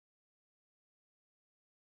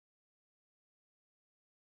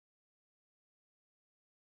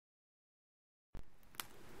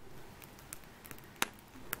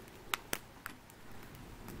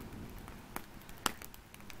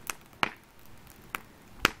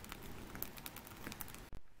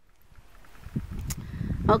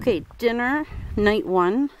Okay, dinner, night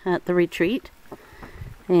one at the retreat,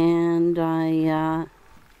 and I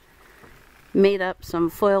made up some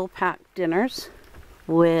foil packed dinners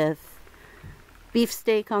with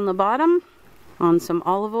beefsteak on the bottom on some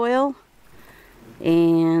olive oil,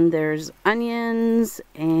 and there's onions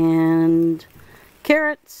and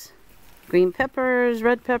carrots, green peppers,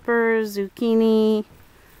 red peppers, zucchini.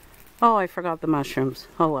 Oh, I forgot the mushrooms.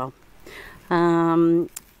 Oh well.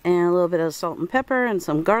 And a little bit of salt and pepper and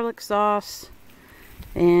some garlic sauce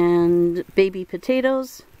and baby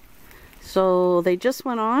potatoes. So they just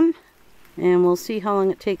went on, and we'll see how long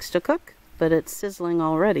it takes to cook, but it's sizzling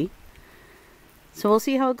already. So we'll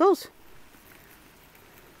see how it goes.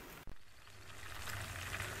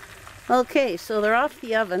 Okay, so they're off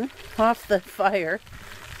the oven, off the fire,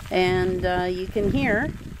 and you can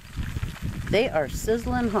hear they are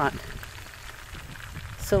sizzling hot.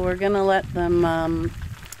 So we're gonna let them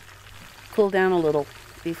cool down a little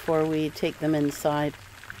before we take them inside,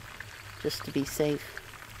 just to be safe.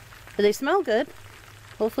 But they smell good.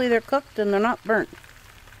 Hopefully they're cooked and they're not burnt.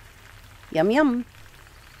 Yum yum.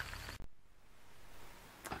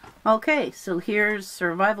 Okay, so here's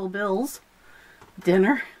Survival Bill's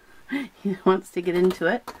dinner. He wants to get into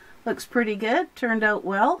it. Looks pretty good. Turned out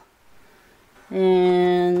well.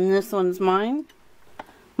 And this one's mine.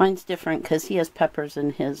 Mine's different because he has peppers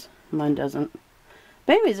in his. Mine doesn't.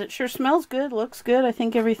 But anyways, it sure smells good. Looks good. I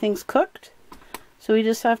think everything's cooked. So we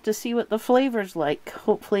just have to see what the flavor's like.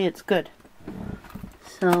 Hopefully it's good.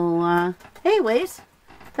 So, anyways,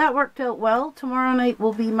 that worked out well. Tomorrow night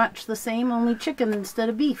will be much the same, only chicken instead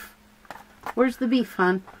of beef. Where's the beef,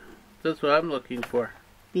 hon? That's what I'm looking for.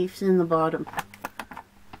 Beef's in the bottom.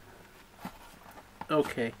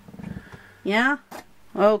 Okay. Yeah?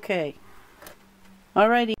 Okay.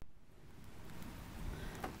 Alrighty.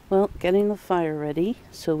 Well, getting the fire ready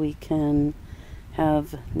so we can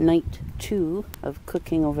have night 2 of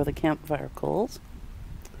cooking over the campfire coals.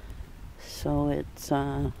 So it's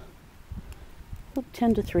 10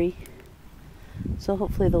 to 3. So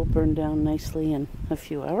hopefully they'll burn down nicely in a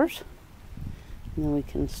few hours. And then we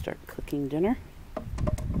can start cooking dinner.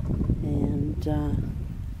 And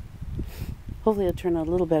hopefully it'll turn out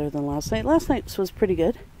a little better than last night. Last night's was pretty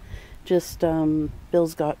good. Just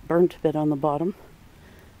Bill's got burnt a bit on the bottom.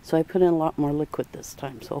 So I put in a lot more liquid this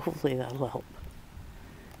time. So hopefully that'll help.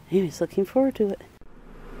 Anyways, looking forward to it.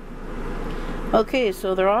 Okay,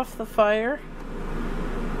 so they're off the fire.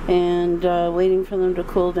 And waiting for them to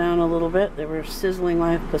cool down a little bit. They were sizzling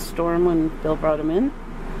like a storm when Bill brought them in.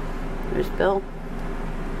 There's Bill.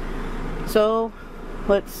 So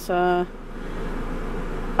let's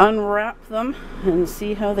unwrap them and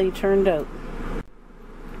see how they turned out.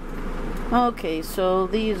 Okay, so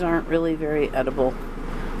these aren't really very edible.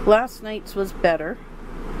 Last night's was better,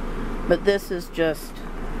 but this is just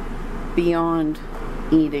beyond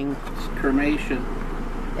eating. It's cremation.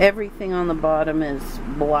 Everything on the bottom is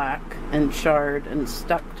black and charred and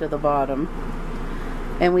stuck to the bottom.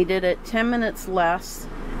 And we did it 10 minutes less,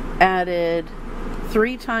 added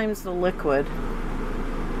 3 times the liquid,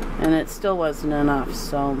 and it still wasn't enough.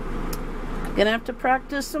 So gonna have to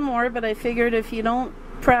practice some more, but I figured if you don't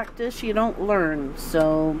practice, you don't learn.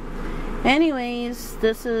 So anyways,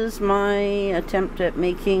 this is my attempt at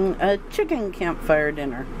making a chicken campfire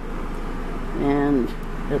dinner, and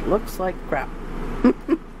it looks like crap.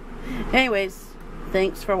 Anyways,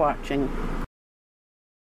 thanks for watching.